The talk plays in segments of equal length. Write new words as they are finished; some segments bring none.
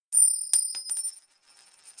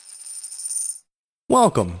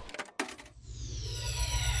Welcome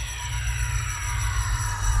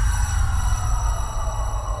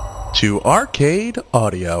to Arcade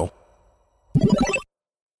Audio.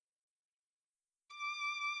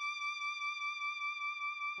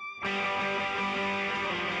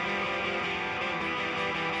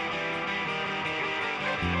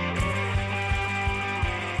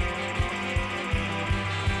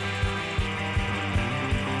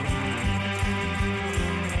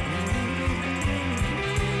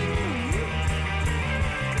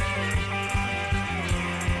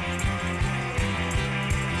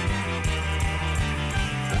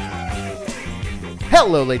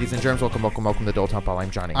 Hello, ladies and germs. Welcome to Dilettante Ball. I'm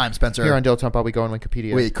Johnny. I'm Spencer. Here on Dilettante Ball, we go on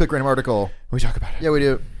Wikipedia. Wait, quick random article. We talk about it. Yeah, we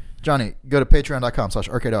do. Johnny, go to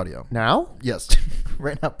patreon.com/arcadeaudio. Now? Yes.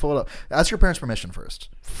 Right now, pull it up. Ask your parents' permission first.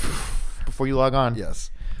 Before you log on? Yes.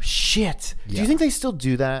 Shit. Do Yeah. you think they still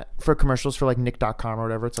do that for commercials for like Nick.com or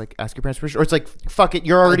whatever? It's like, ask your parents permission? Or it's like, fuck it,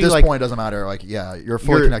 you're already At this like... point, it doesn't matter. Like, yeah, you're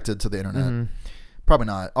fully connected to the internet. Mhm. Probably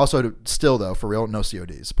not. Also, still, though, for real, no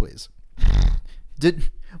CODs, please.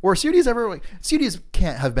 Were CODs ever, like... CODs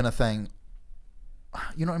can't have been a thing...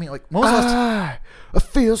 You know what I mean? Like, when was the last... I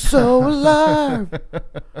feel so alive.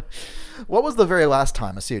 What was the very last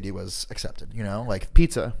time a COD was accepted? You know, like...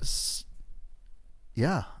 Pizza.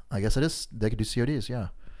 Yeah, I guess it is. They could do CODs, yeah.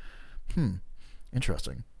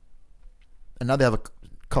 Interesting. And now they have a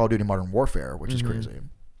Call of Duty Modern Warfare, which is crazy.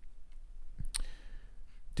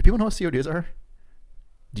 Do people know what CODs are?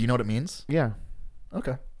 Do you know what it means? Yeah.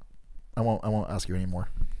 Okay. I won't ask you anymore.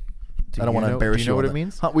 Do I don't you want to know- embarrass do you. you know what on it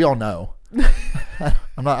means? We all know. I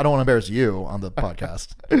don't want to embarrass you on the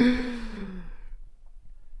podcast.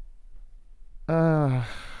 I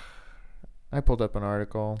pulled up an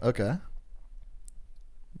article. Okay.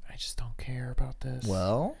 I just don't care about this.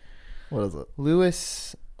 Well, what is it?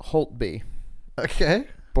 Louis Holtby, Okay.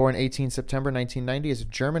 born 18 September 1990, is a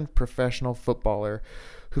German professional footballer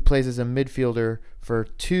who plays as a midfielder for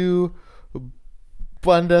two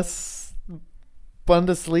Bundesliga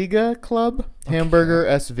club, Hamburger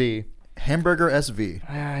SV. Hamburger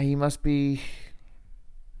SV. He must be...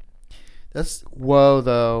 That's Whoa,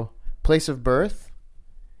 though. Place of birth?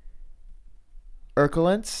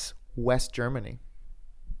 Erkelenz, West Germany.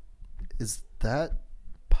 Is that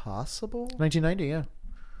possible? 1990, yeah.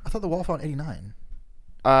 I thought the wall fell in 89.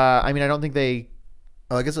 I mean, I don't think they...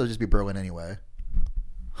 Oh, I guess it'll just be Berlin anyway.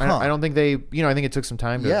 I don't think they... You know, I think it took some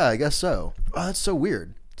time to... Yeah, I guess so. Oh, that's so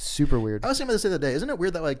weird. Super weird. I was thinking about this the other day. Isn't it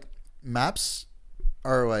weird that like maps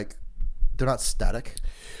are like they're not static?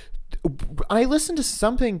 I listened to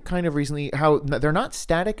something kind of recently how they're not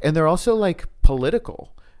static and they're also like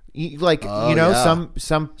political. Like, yeah.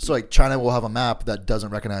 some So like China will have a map that doesn't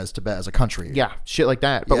recognize Tibet as a country. yeah, shit like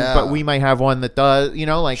that. But Yeah. but we might have one that does,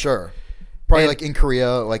 like Sure. Probably And- like in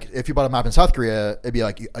Korea, like if you bought a map in South Korea, it'd be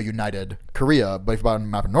like a united Korea. But if you bought a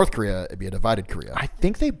map in North Korea, it'd be a divided Korea. I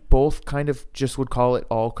think they both kind of just would call it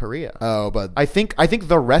all Korea. Oh, but I think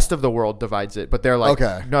the rest of the world divides it, but they're like,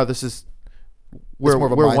 Okay. no, this is it's we're more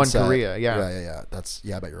of a one mindset. Korea. Yeah.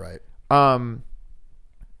 Yeah. I bet you're right.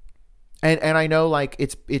 And I know like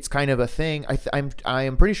it's kind of a thing. I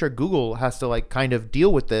am pretty sure Google has to like kind of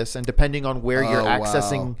deal with this, and depending on where you're Oh,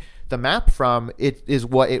 accessing wow. the map from, it is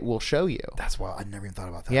what it will show you. That's wild. I never even thought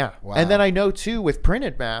about that. Yeah. Wow. And then I know too with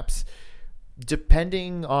printed maps,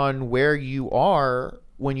 depending on where you are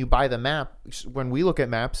when you buy the map, when we look at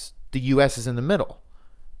maps, the US is in the middle.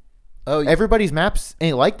 Oh, Everybody's maps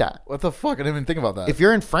ain't like that. what the fuck? I didn't even think about that. If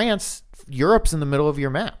you're in France, Europe's in the middle of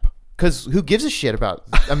your map. Cuz who gives a shit about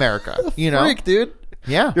America, you know? Freak, dude.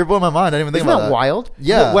 Yeah. You're blowing my mind. I didn't even think Isn't about that that. wild?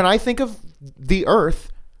 Yeah. When I think of the Earth,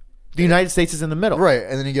 the United States is in the middle. Right,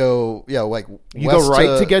 and then you go, like You go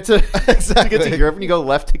right to get to Exactly. to get to Europe, and you go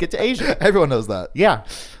left to get to Asia. Everyone knows that. Yeah,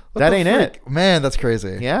 What that the ain't freak? it. Man, that's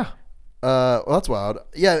crazy. Yeah, Well, that's wild.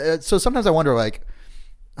 Yeah. So sometimes I wonder, like,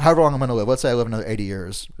 however long I'm going to live. Let's say I live another 80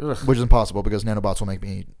 years, Ugh. which is impossible because nanobots will make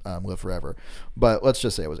me live forever. But let's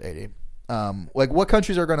just say it was 80. Like, what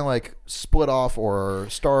countries are going to like split off or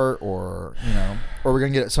start, or or we're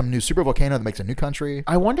going to get some new super volcano that makes a new country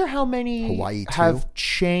I wonder how many Hawaii, too. have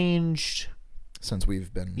changed. since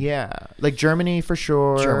we've been Yeah, like Germany for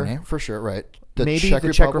sure. Germany for sure, right? Maybe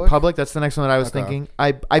the Czech Republic. That's the next one that I was Okay. thinking.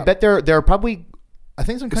 I bet there are probably I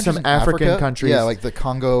think some countries some in African Africa. countries. Yeah, like the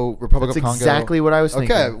Congo, Republic that's of Congo. exactly what I was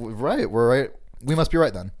thinking. Okay, right. We're right. We must be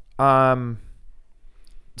right then.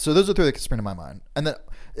 So those are three that spring to my mind. And then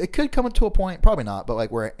it could come to a point, probably not, but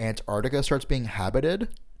like where Antarctica starts being habited.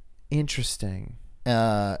 Interesting.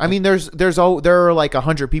 I mean, there are like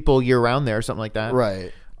 100 people year round there, or something like that.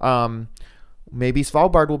 right. Maybe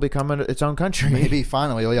Svalbard will become its own country. Maybe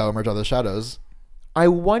finally, emerge out of the shadows. I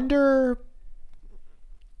wonder.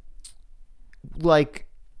 like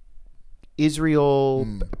Israel,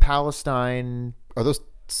 Palestine. Are those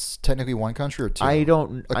technically one country or two? I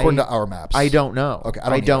don't. According to our maps. I don't know. Okay,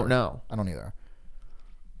 I don't know. I don't either.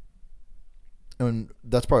 And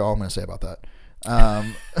that's probably all I'm going to say about that.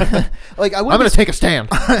 Like I'm going to take a stand.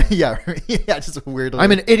 yeah, just weirdly.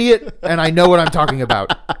 I'm an idiot, and I know what I'm talking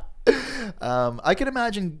about. I could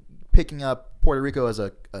imagine picking up Puerto Rico as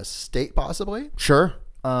a state, possibly. Sure.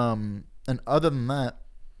 And other than that,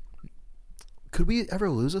 could we ever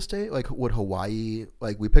lose a state? Like, would Hawaii,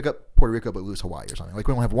 like, we pick up Puerto Rico but lose Hawaii or something? Like,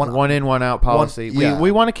 we don't have one in, one out policy.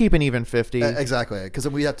 We want to keep an even 50. Exactly, because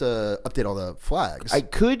then we have to update all the flags. I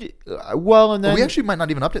could, and then we actually might not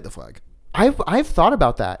even update the flag. I've thought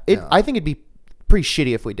about that. Yeah. I think it'd be pretty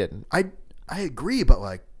shitty if we didn't. I agree, but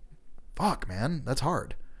like, fuck, man, that's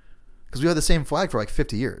hard. Because we had the same flag for like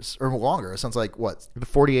 50 years or longer. It sounds like what? The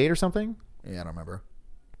 48 or something? Yeah, I don't remember.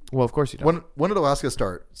 Well, of course you don't. When did Alaska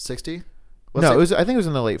start? 60? No, I think it was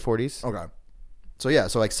in the late 40s. Okay. So yeah,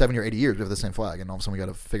 so like 70 or 80 years we have the same flag, and all of a sudden we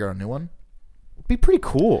got to figure out a new one. It'd be pretty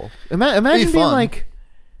cool. Imagine being like,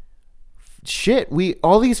 shit.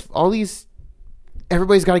 All these.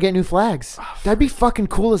 Everybody's got to get new flags. That'd be fucking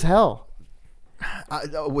cool as hell.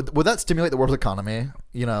 Would that stimulate the world economy?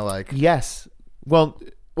 You know, like yes. Well,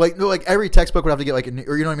 like every textbook would have to get like a new,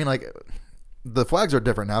 or you know what I mean, like. The flags are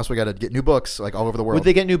different now, so we got to get new books like all over the world. Would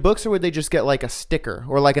they get new books, or would they just get like a sticker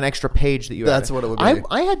or like an extra page that you? That's what it would be.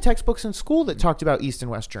 I had textbooks in school that talked about East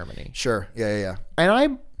and West Germany. Sure, yeah.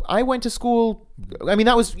 And I went to school. I mean,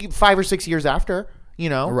 that was 5 or 6 years after.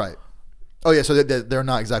 You know, right? Oh yeah, so they're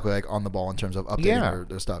not exactly like on the ball in terms of updating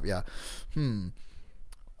their stuff. Yeah.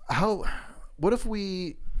 What if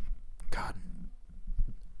we? God,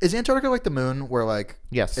 is Antarctica like the moon, where like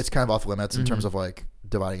yes, it's kind of off limits in terms of like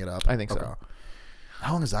dividing it up? I think so.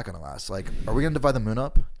 How long is that going to last? Like, are we going to divide the moon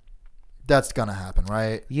up? That's going to happen,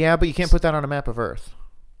 right? Yeah, but you can't put that on a map of Earth.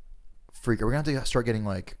 Freak. Are we going to have to start getting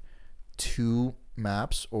like 2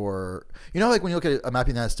 maps, or you know, like when you look at a map of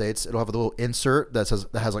the United States, it'll have a little insert that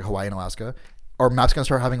has like Hawaii and Alaska. Are maps going to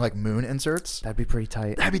start having like moon inserts? That'd be pretty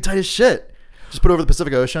tight. That'd be tight as shit. Just put it over the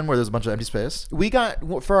Pacific Ocean where there's a bunch of empty space. We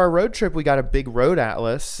got, for our road trip, we got a big road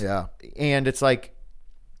atlas. Yeah. And it's like,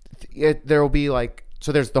 there will be like,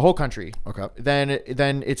 so there's the whole country. Okay. Then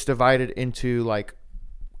it's divided into like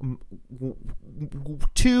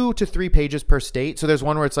 2 to 3 pages per state. So there's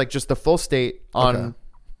one where it's like just the full state on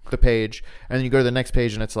the page, and then you go to the next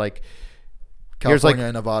page and it's like California,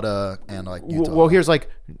 like, Nevada, and like Utah. Well, here's like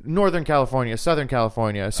Northern California, Southern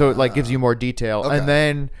California. So it like gives you more detail. Okay. And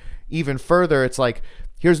then even further, it's like,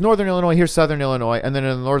 here's Northern Illinois, here's Southern Illinois, and then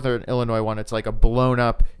in the Northern Illinois one, it's like a blown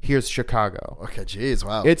up, here's Chicago. Okay, geez,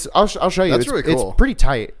 wow. I'll show you. That's really cool. It's pretty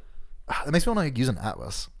tight. That makes me want to use an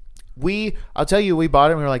atlas. I'll tell you, we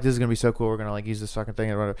bought it and we were like, this is going to be so cool. We're going to like use this fucking thing.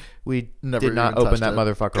 And we Never did not even open that touched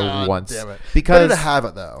it. motherfucker God once. damn it. Because, better to have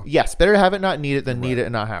it though. Yes, better to have it, not need it, than need it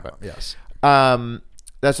and not have it. Yes.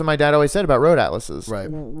 That's what my dad always said about road atlases. Right.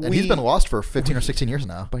 And he's been lost for 15 or 16 years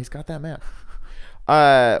now. But he's got that map.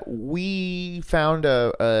 We found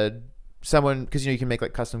someone, because you can make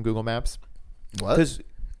like custom Google Maps. What? Because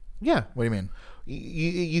yeah, what do you mean?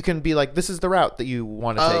 You can be like, this is the route that you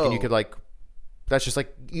want to take, and you could like, that's just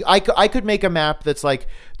like, I could make a map that's like,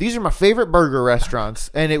 these are my favorite burger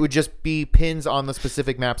restaurants, and it would just be pins on the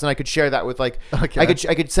specific maps, and I could share that with like, okay. I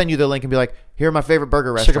could send you the link and be like, here are my favorite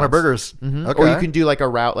burger restaurants. Check out my burgers. Mm-hmm. Okay. Or you can do like a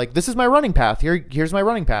route, like, this is my running path. Here's my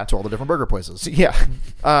running path to all the different burger places. Yeah.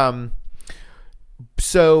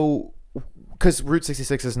 So, because Route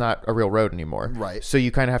 66 is not a real road anymore, right? So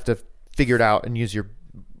you kind of have to figure it out and used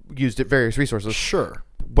various resources. Sure.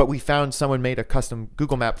 But we found someone made a custom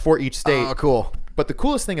Google map for each state. Oh, cool. But the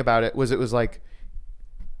coolest thing about it was like,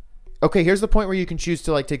 okay, here's the point where you can choose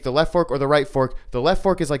to like take the left fork or the right fork. The left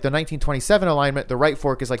fork is like the 1927 alignment. The right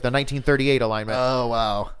fork is like the 1938 alignment. Oh,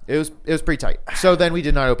 wow. It was pretty tight. So then we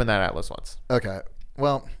did not open that atlas once. Okay.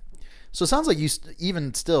 Well, so it sounds like you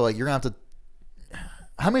even still, like, you're going to have to,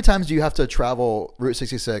 how many times do you have to travel Route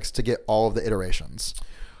 66 to get all of the iterations?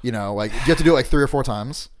 You know, like, do you have to do it like 3 or 4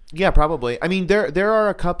 times? Yeah, probably. I mean, there are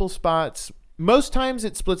a couple spots. Most times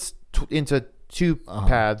it splits into 2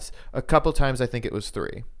 paths. A couple times I think it was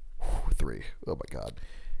 3. 3. Oh my God.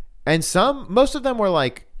 And most of them were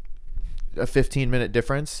like a 15-minute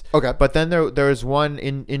difference. Okay. But then there was one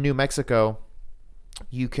in New Mexico.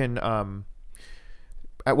 You can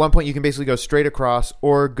at one point you can basically go straight across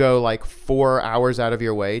or go like 4 hours out of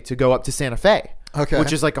your way to go up to Santa Fe. Okay.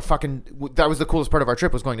 Which is like that was the coolest part of our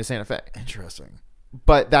trip, was going to Santa Fe. Interesting.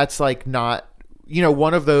 But that's like not,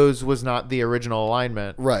 one of those was not the original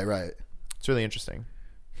alignment. Right. It's really interesting.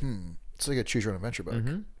 It's like a choose your own adventure book.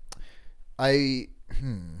 Mm-hmm.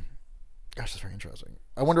 Gosh, that's very interesting.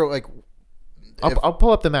 I wonder, like, I'll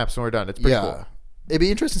pull up the maps when we're done. It's pretty cool. It'd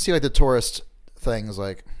be interesting to see like the tourist things,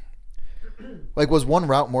 like was one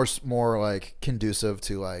route more like conducive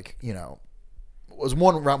to, like, you know, was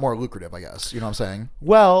one route more lucrative, I guess, you know what I'm saying?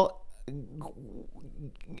 Well,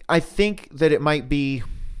 I think that it might be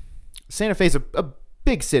Santa Fe's a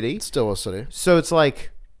big city. It's still a city. So it's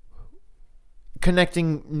like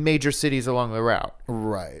connecting major cities along the route.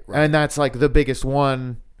 Right. And that's like the biggest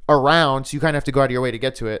one around. So you kind of have to go out of your way to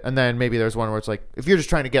get to it. And then maybe there's one where it's like, if you're just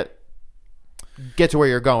trying to get to where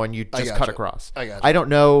you're going, you just cut across. I don't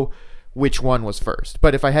know which one was first,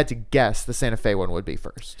 but if I had to guess, the Santa Fe one would be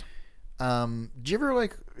first. Do you ever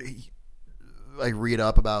like read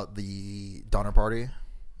up about the Donner Party?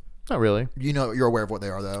 Not really. You know, you're aware of what they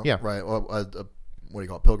are, though. Yeah. Right. Well, what do you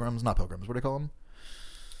call it? Pilgrims? Not pilgrims. What do you call them?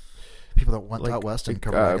 People that went out west and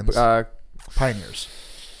covered wagons.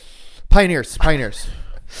 Pioneers.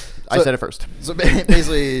 I said it first. So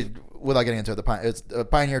basically, without getting into it, it's a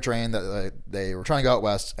pioneer train that they were trying to go out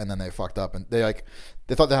west, and then they fucked up, and they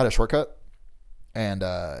thought they had a shortcut, and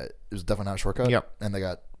it was definitely not a shortcut. Yep. And they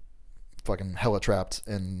got fucking hella trapped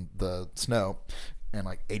in the snow and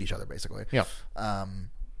like ate each other basically. Yeah. I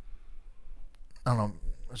don't know.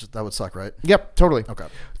 That would suck, right? Yep, totally. Okay.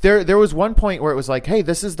 There was one point where it was like, hey,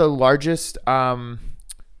 this is the largest the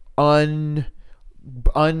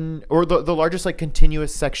largest like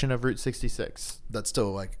continuous section of Route 66 that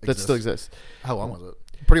still like exists. That still exists. How long was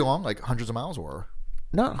it? Pretty long, like hundreds of miles, or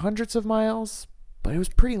not hundreds of miles, but it was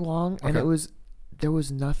pretty long, and Okay. there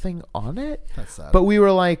was nothing on it. That's sad. But we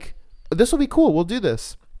were like, this will be cool. We'll do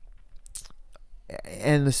this.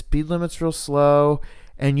 And the speed limit's real slow,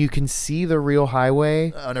 and you can see the real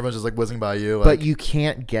highway, and everyone's just like whizzing by you, like, but you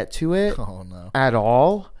can't get to it oh no, at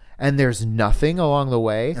all. And there's nothing along the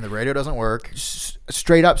way. and the radio doesn't work.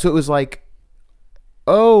 Straight up. So it was like,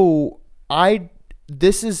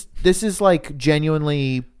 this is like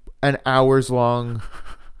genuinely an hours long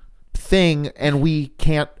thing, and we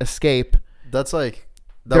can't escape. That's like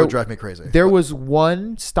that would drive me crazy. There was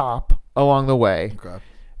one stop along the way, Okay.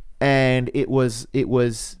 and it was the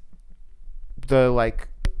like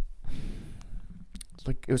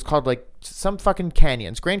it was called like some fucking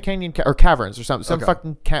canyons, Grand Canyon or caverns or something, some Okay.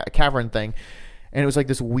 fucking cavern thing, and it was like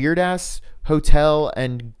this weird ass hotel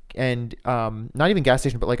and not even gas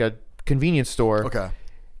station, but like a convenience store. Okay.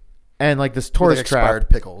 And like this With, tourist like, expired trap.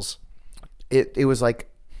 pickles. It was like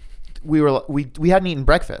we hadn't eaten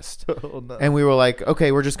breakfast, Oh no. and we were like,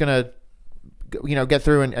 okay, we're just gonna get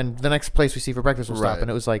through, and the next place we see for breakfast we'll stop. Right. And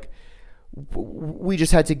it was like we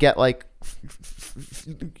just had to get like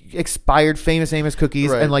expired Famous Amos cookies,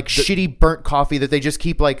 Right. and like shitty burnt coffee that they just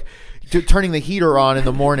keep like turning the heater on in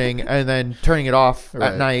the morning and then turning it off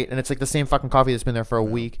Right. at night, and it's like the same fucking coffee that's been there for a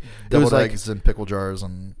week. It Deviled was like eggs in pickle jars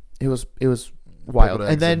and it was wild. pickled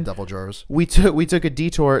eggs And then in devil jars. we took a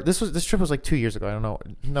detour. This trip was like 2 years ago. I don't know.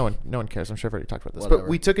 No one cares. I'm sure I've already talked about this. Whatever. But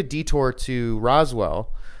we took a detour to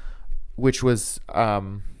Roswell, which was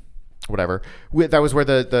whatever. That was where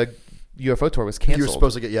the UFO tour was canceled. You were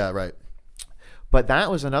supposed to get right. But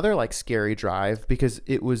that was another like scary drive, because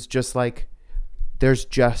it was just like there is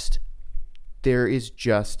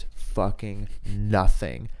just fucking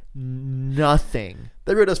nothing. Nothing.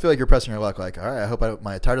 That really does feel like you're pressing your luck. Like, all right, I hope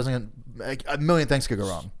my tire doesn't. A million things could go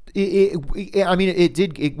wrong. I mean, it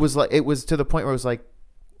did. It was to the point where it was like,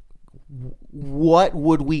 what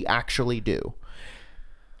would we actually do?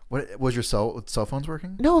 What was your cell phones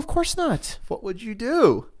working? No, of course not. What would you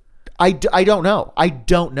do? I don't know.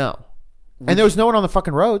 And there was no one on the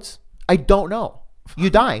fucking roads. I don't know. You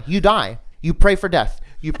die. You pray for death.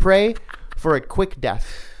 You pray for a quick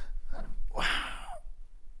death.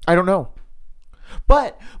 I don't know.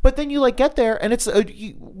 But then you like get there, and it's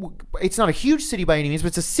not a huge city by any means, but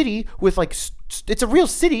it's a city with like it's a real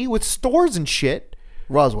city with stores and shit.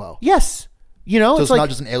 Roswell. Yes, So it's like, not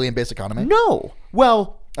just an alien-based economy. No.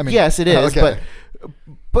 Well, I mean, yes, it is. okay.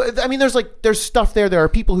 But I mean, there's stuff there. There are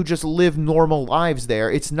people who just live normal lives there.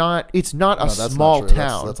 It's not a that's small not true.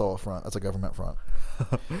 town. That's all a front. That's a government front.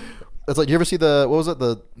 It's like, you ever see what was it,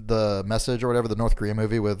 the Message or whatever, the North Korea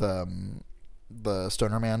movie with the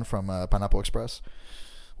stoner man from Pineapple Express?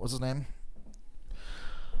 What's his name?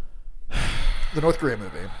 The North Korea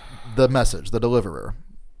movie, The Message, The Deliverer,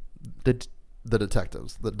 the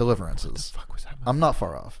detectives, the Deliverances. What the fuck was that movie? I'm not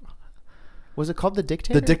far off. Was it called The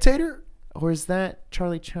Dictator? The Dictator? Or is that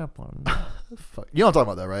Charlie Chaplin? Fuck. You know what I'm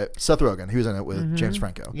talking about, though, right? Seth Rogen. He was in it with James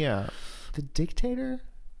Franco. Yeah. The Dictator?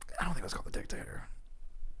 I don't think it was called The Dictator.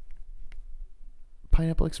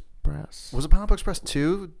 Pineapple Express. Was it Pineapple Express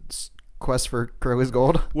 2? Quest for Curly's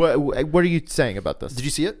Gold? What are you saying about this? Did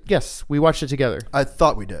you see it? Yes, we watched it together. I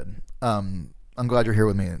thought we did. I'm glad you're here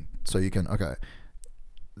with me, so you can. Okay.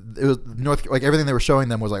 It was like everything they were showing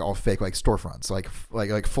them was like all fake, like storefronts,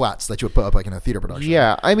 like flats that you would put up like in a theater production.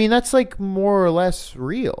 Yeah, I mean that's like more or less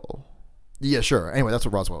real. Yeah, sure. Anyway, that's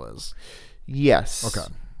what Roswell is. Yes. Okay.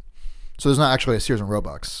 So there's not actually a Sears and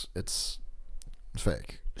Roebucks. It's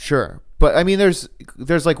fake. Sure. But I mean there's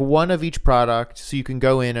like one of each product, so you can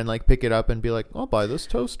go in and like pick it up and be like, I'll buy this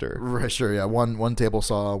toaster. Right, sure, yeah. One table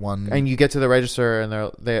saw, one, and you get to the register and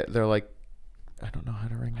they're like, I don't know how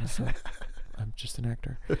to ring this up. I'm just an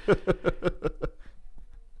actor.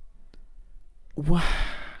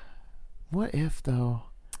 What if though?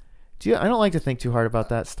 I don't like to think too hard about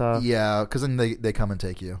that stuff. Yeah, because then they come and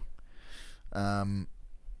take you. I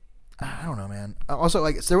don't know, man. Also,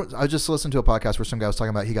 like I just listened to a podcast where some guy was talking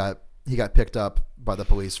about he got picked up by the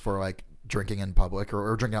police for like drinking in public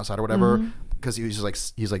or drinking outside or whatever, because he was just like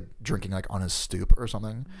he's like drinking like on his stoop or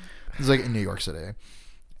something. He's like in New York City,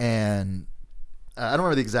 and I don't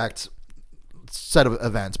remember the exact set of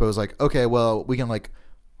events, but it was like, okay, well, we can like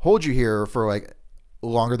hold you here for like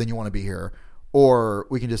longer than you want to be here, or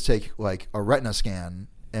we can just take like a retina scan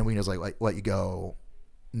and we can just like let you go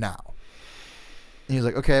now. And he's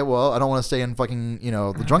like, okay, well, I don't want to stay in fucking,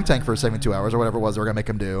 the drunk tank for 72 hours or whatever it was they were going to make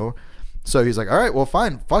him do. So he's like, all right, well,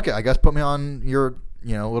 fine. Fuck it. I guess put me on your,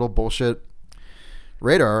 little bullshit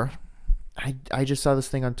radar. I just saw this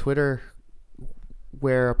thing on Twitter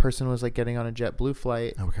where a person was like getting on a JetBlue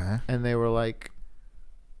flight. Okay. And they were like,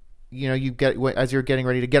 you get, as you're getting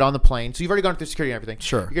ready to get on the plane. So you've already gone through security and everything.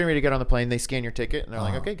 Sure. You're getting ready to get on the plane. They scan your ticket and they're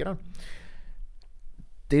like, okay, get on.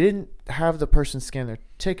 They didn't have the person scan their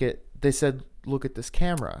ticket. They said, look at this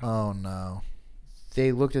camera. Oh no.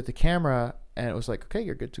 They looked at the camera and it was like, okay,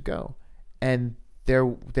 you're good to go. And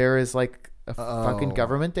there is like a fucking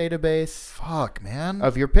government database. Fuck, man.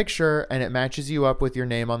 Of your picture, and it matches you up with your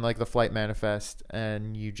name on like the flight manifest,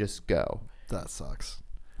 and you just go. That sucks.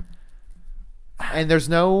 And there's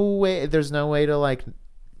no way to like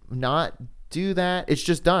not do that. It's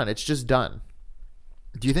just done.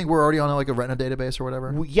 Do you think we're already on like a retina database or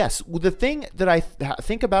whatever? Yes. The thing that I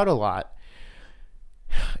think about a lot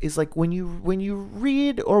is like when you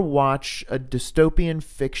read or watch a dystopian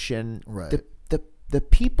fiction, right. The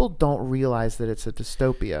people don't realize that it's a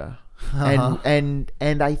dystopia. And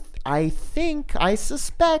I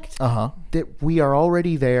suspect that we are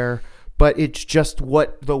already there, but it's just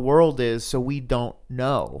what the world is, so we don't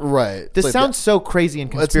know. Right. This sounds so crazy and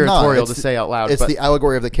conspiratorial to say out loud. It's the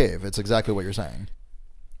allegory of the cave. It's exactly what you're saying.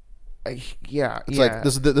 Yeah. It's like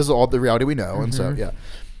this is all the reality we know, and so yeah.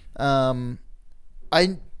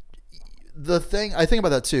 I think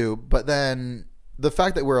about that too, but then the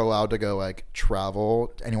fact that we're allowed to go like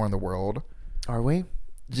travel anywhere in the world. Are we?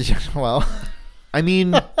 Well, I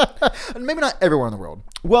mean, maybe not everywhere in the world.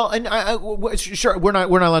 Well, and sure, we're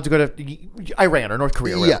not allowed to go to Iran or North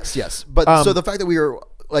Korea. Yes. But so the fact that we are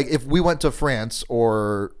like, if we went to France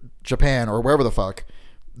or Japan or wherever the fuck,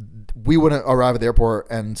 we wouldn't arrive at the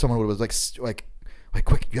airport and someone would was like,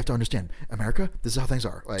 quick, you have to understand, America, this is how things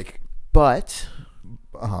are. Like, but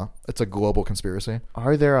it's a global conspiracy.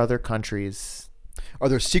 Are there other countries? Are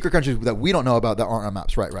there secret countries that we don't know about that aren't on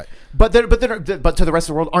maps? Right. But to the rest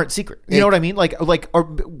of the world aren't secret. You know what I mean?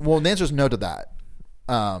 Well, the answer is no to that.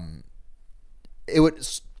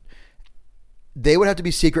 They would have to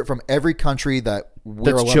be secret from every country that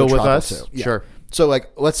we're allowed chill to with travel us. to. Yeah. Sure. So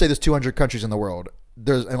like, let's say there's 200 countries in the world.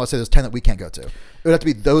 And let's say there's 10 that we can't go to. It would have to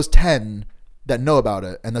be those 10 that know about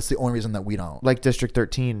it, and that's the only reason that we don't. Like District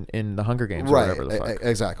 13 in the Hunger Games, right? Or whatever the fuck.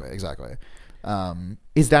 Exactly.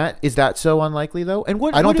 Is that so unlikely though? And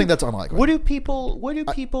I don't think that's unlikely. What do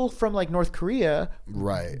people from like North Korea?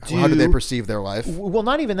 Right. How do they perceive their life? Well,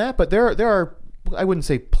 not even that, but there are, I wouldn't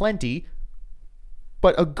say plenty,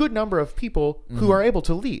 but a good number of people who are able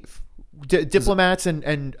to leave. Diplomats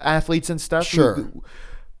and athletes and stuff. Sure.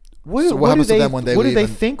 What happens to them when they leave? What do they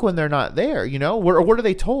think when they're not there? Or what are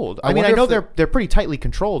they told? I mean, I know they're pretty tightly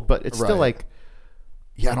controlled, but it's still like.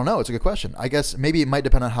 Yeah, I don't know. It's a good question. I guess maybe it might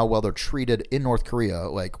depend on how well they're treated in North Korea.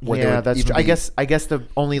 Like, where that's true. I guess the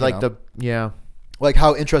only like like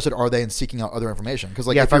how interested are they in seeking out other information? Because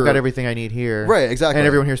like, if I've got everything I need here, right? Exactly. And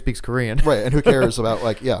everyone here speaks Korean, right? And who cares about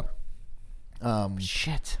like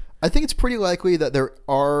shit. I think it's pretty likely that there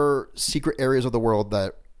are secret areas of the world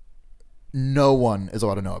that no one is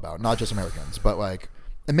allowed to know about, not just Americans, but like,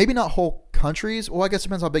 and maybe not whole countries. Well, I guess it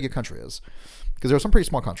depends how big a country is, because there are some pretty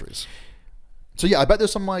small countries. So yeah, I bet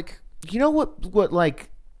there's some like, what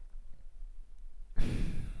like,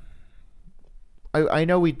 I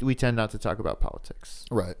know we tend not to talk about politics,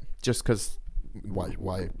 right? Just because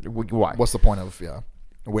why? What's the point of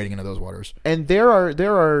wading into those waters? And there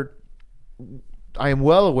are I am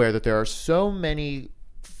well aware that there are so many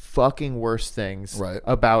fucking worse things Right.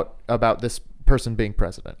 about this person being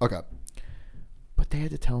president. Okay. But they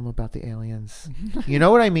had to tell him about the aliens. You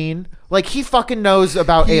know what I mean? Like, he fucking knows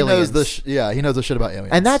about aliens. He knows the shit about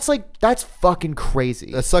aliens. And that's fucking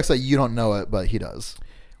crazy. That sucks that you don't know it, but he does.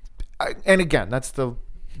 And again, that's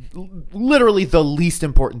literally the least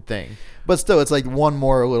important thing. But still, it's like one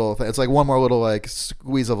more little thing. It's like one more little like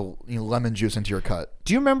squeeze of lemon juice into your cut.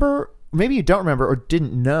 Do you remember? Maybe you don't remember or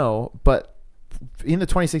didn't know, but in the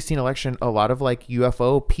 2016 election, a lot of like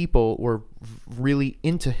UFO people were really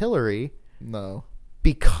into Hillary. No.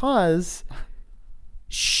 Because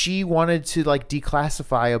she wanted to like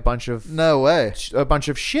declassify a bunch of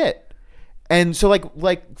shit. And so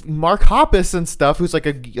like Mark Hoppus and stuff, who's like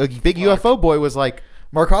a big UFO boy, was like,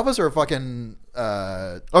 Mark Hoppus or fucking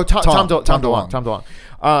Tom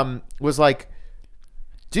DeLonge, was like,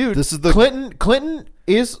 dude, this is the Clinton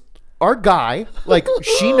is our guy. Like,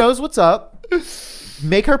 she knows what's up.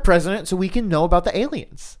 Make her president so we can know about the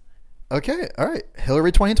aliens. Okay, all right.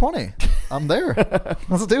 Hillary 2020. I'm there.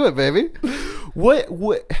 Let's do it, baby. What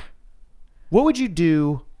would you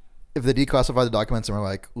do if they declassify the documents and we're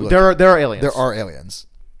like, look, there are aliens? There are aliens.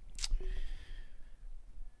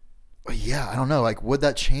 Yeah, I don't know. Like, would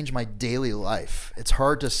that change my daily life? It's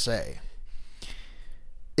hard to say.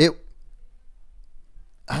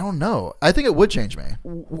 I don't know. I think it would change me,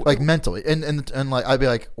 like mentally, and like I'd be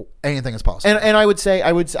like, anything is possible. And I would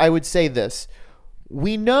say this: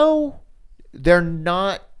 we know they're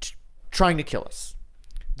not trying to kill us.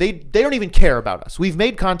 They don't even care about us. We've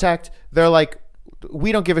made contact. They're like,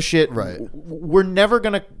 we don't give a shit. Right. We're never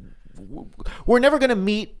gonna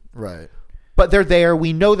meet. Right. But they're there.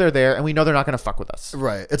 We know they're there, and we know they're not going to fuck with us.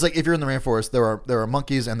 Right. It's like if you're in the rainforest, there are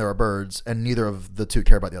monkeys and there are birds, and neither of the two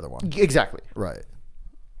care about the other one. Exactly. Right.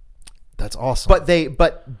 That's awesome.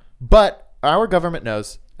 But our government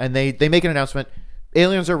knows, and they make an announcement.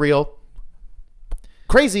 Aliens are real.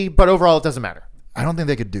 Crazy, but overall, it doesn't matter. I don't think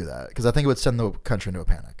they could do that because I think it would send the country into a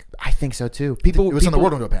panic. I think so too. It would send the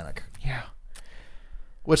world into a panic. Yeah.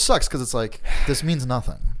 Which sucks because it's like this means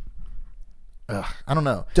nothing. Ugh, I don't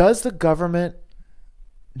know. Does the government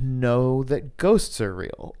know that ghosts are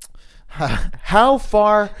real? How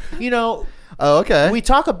far, Oh, okay. We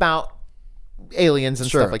talk about aliens and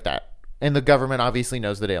Sure. stuff like that, and the government obviously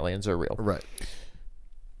knows that aliens are real. Right.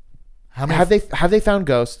 Have they found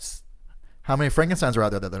ghosts? How many Frankensteins are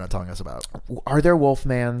out there that they're not telling us about? Are there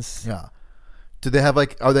Wolfmans? Yeah. Do they have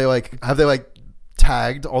have they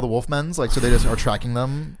tagged all the Wolfmans? Like, so they just are tracking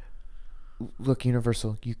them? Look,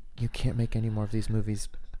 Universal, you can't make any more of these movies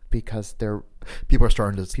because People are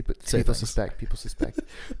starting to people things. suspect. People suspect.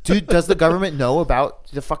 Dude, does the government know about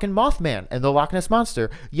the fucking Mothman and the Loch Ness Monster?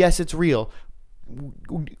 Yes, it's real.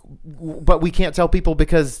 But we can't tell people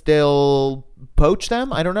because they'll poach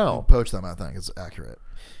them? I don't know. Poach them, I think, is accurate.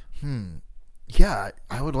 Yeah,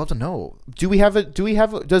 I would love to know.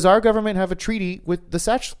 Does our government have a treaty with the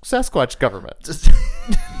Sasquatch government? Is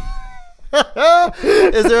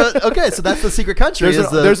there okay, so that's the secret country.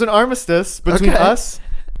 There's an armistice between us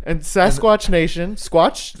and Sasquatch Nation.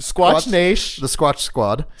 Squatch Nation. The Squatch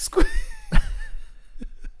Squad.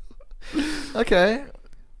 Okay.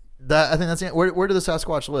 I think that's it. Where do the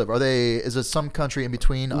Sasquatch live? Is it some country in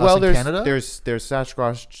between us and Canada? There's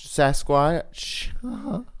Sasquatch.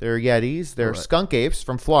 There are Yetis. There are Right. skunk apes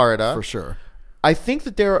from Florida. For sure. I think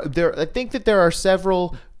that there are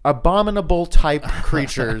several abominable type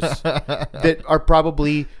creatures that are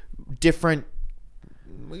probably different.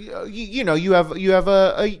 You have a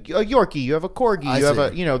Yorkie, you have a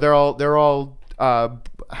Corgi, they're all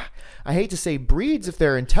I hate to say breeds if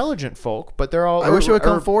they're intelligent folk, but they're all. I wish they would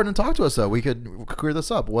come forward and talk to us though. We could clear this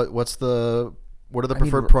up. What are the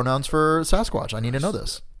preferred pronouns for Sasquatch? I need to know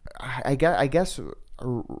this. I guess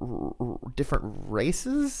different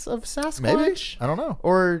races of Sasquatch. Maybe, I don't know,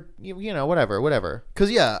 or whatever. Because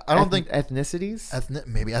I don't think ethnicities.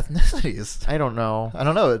 Maybe ethnicities. I don't know.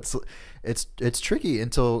 It's tricky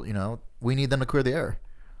until we need them to clear the air.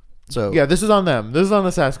 So yeah, this is on them. This is on the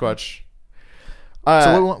Sasquatch.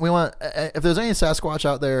 So we want if there's any Sasquatch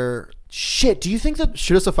out there, shit. Do you think that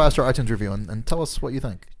shoot us a 5-star iTunes review and tell us what you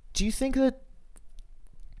think? Do you think that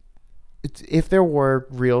if there were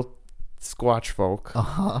real Squatch folk,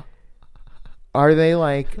 are they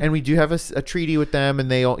like? And we do have a treaty with them,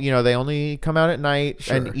 and they only come out at night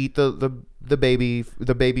and eat the baby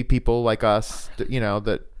people like us,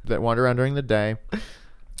 that wander around during the day.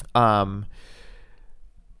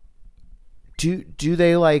 Do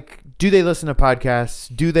they listen to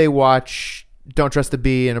podcasts? Do they watch Don't Trust the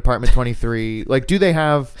Bee and Apartment 23? Like, do they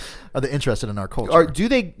have? Are they interested in our culture? Or do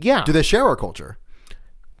they? Yeah. Do they share our culture?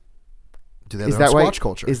 Do they have their own Squatch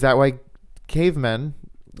culture? Is that why Cavemen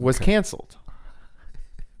was canceled?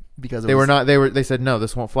 Because they said no,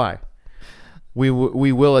 this won't fly. We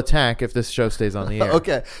will attack if this show stays on the air.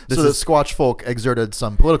 Okay, so the Squatch folk exerted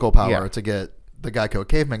some political power to get the Geico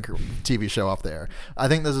Caveman TV show off the air. I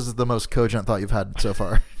think this is the most cogent thought you've had so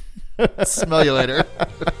far. Smell you later.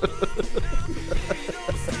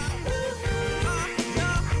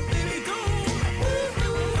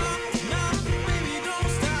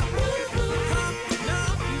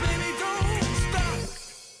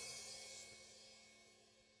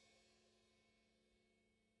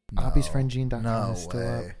 Oppie'sFriendGene.com is still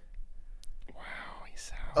up. Wow,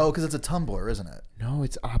 he's out. Oh, because it's a Tumblr, isn't it? No,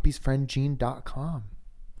 it's Oppie'sFriendGene.com.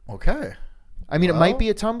 Okay. I mean, it might be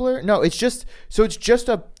a Tumblr. No, it's just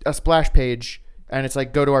a splash page, and it's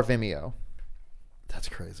like, go to our Vimeo. That's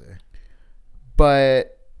crazy.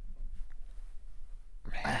 But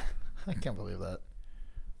I can't believe that.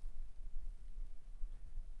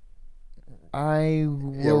 Yeah,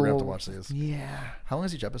 we're gonna have to watch these. Yeah. How long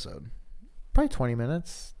is each episode? Probably 20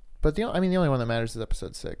 minutes. But the only one that matters is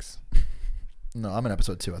episode 6. No, I'm in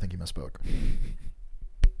episode 2. I think you misspoke.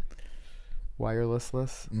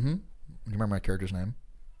 Wirelessless. Mm-hmm. Do you remember my character's name?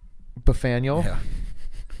 Bafaniel. Yeah.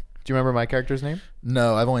 Do you remember my character's name?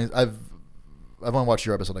 No, I've only watched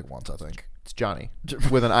your episode like once, I think. It's Johnny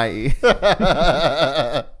with an IE.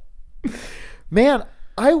 Man,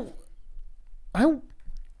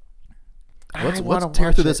 let's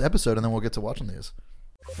tear through this episode and then we'll get to watching these.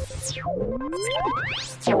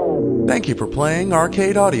 Thank you for playing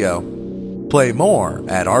Arcade Audio. Play more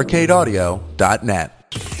at arcadeaudio.net.